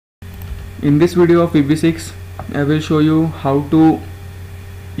In this video of vb6 I will show you how to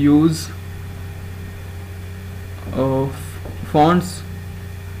use fonts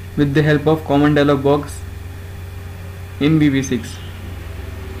with the help of common dialog box in vb6.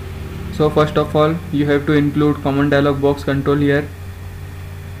 So first of all you have to include common dialog box control here,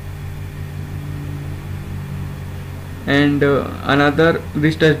 and another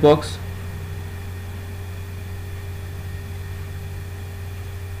resize box.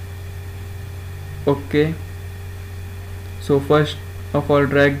 Okay, so first of all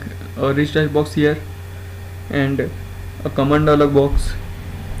drag a resize box here and a command dialog box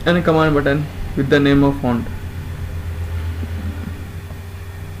and a command button with the name of font.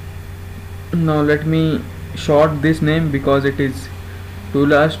 Now let me short this name because it is too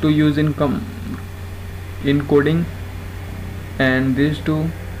large to use in coding, and these two.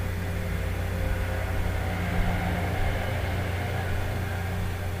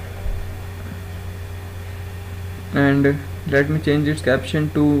 And let me change its caption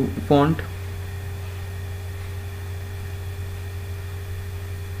to font.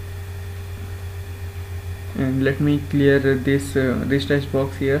 And let me clear this resize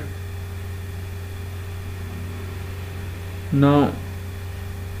box here. Now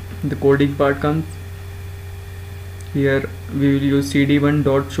the coding part comes. Here we will use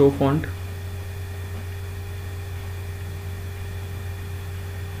cd1.show font.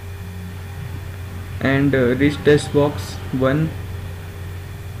 And resize box 1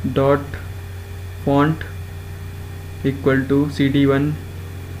 dot font equal to cd1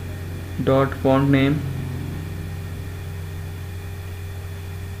 dot font name.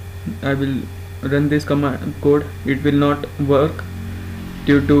 I will run this command code. It will not work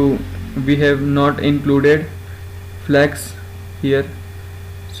due to we have not included flags here,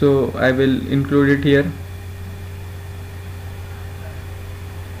 so I will include it here.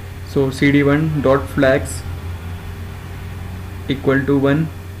 So cd1 dot flags equal to 1.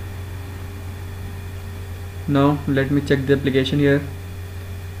 Now let me check the application here.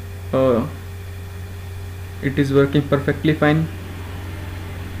 It is working perfectly fine.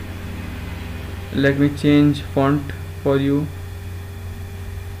 Let me change font for you.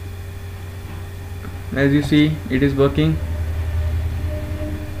 As you see, it is working.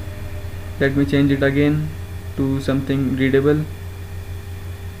 Let me change it again to something readable.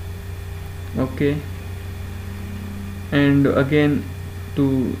 Okay, and again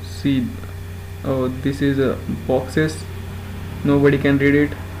to see, oh, this is boxes, nobody can read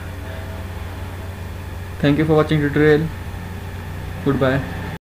it. Thank you for watching tutorial. Goodbye.